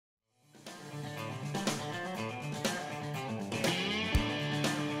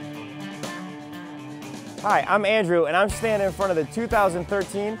Hi, I'm Andrew, and I'm standing in front of the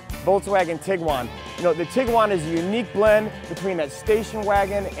 2013 Volkswagen Tiguan. You know, the Tiguan is a unique blend between that station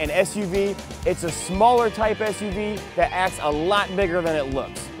wagon and SUV. It's a smaller type SUV that acts a lot bigger than it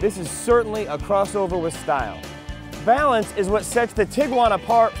looks. This is certainly a crossover with style. Balance is what sets the Tiguan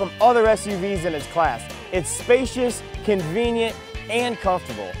apart from other SUVs in its class. It's spacious, convenient, and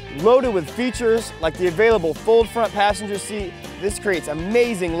comfortable. Loaded with features like the available fold front passenger seat, this creates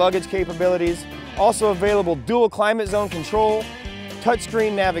amazing luggage capabilities. Also available dual climate zone control,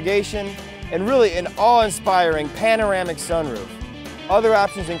 touchscreen navigation, and really an awe-inspiring panoramic sunroof. Other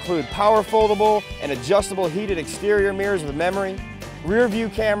options include power foldable and adjustable heated exterior mirrors with memory, rear view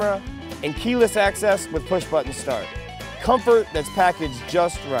camera, and keyless access with push-button start. Comfort that's packaged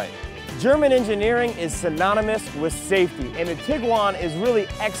just right. German engineering is synonymous with safety, and the Tiguan is really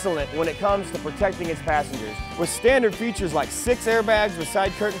excellent when it comes to protecting its passengers. With standard features like 6 airbags with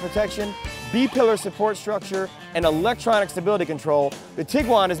side curtain protection, B-pillar support structure, and electronic stability control, the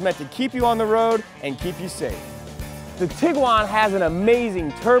Tiguan is meant to keep you on the road and keep you safe. The Tiguan has an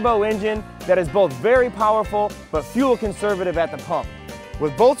amazing turbo engine that is both very powerful but fuel conservative at the pump.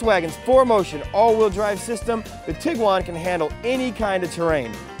 With Volkswagen's 4Motion all-wheel drive system, the Tiguan can handle any kind of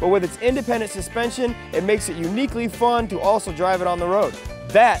terrain. But with its independent suspension, it makes it uniquely fun to also drive it on the road.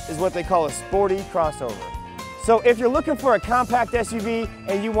 That is what they call a sporty crossover. So if you're looking for a compact SUV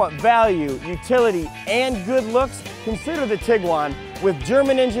and you want value, utility, and good looks, consider the Tiguan. With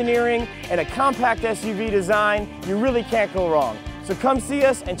German engineering and a compact SUV design, you really can't go wrong. So come see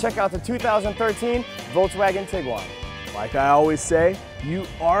us and check out the 2013 Volkswagen Tiguan. Like I always say, you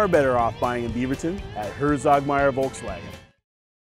are better off buying in Beaverton at Herzog-Meier Volkswagen.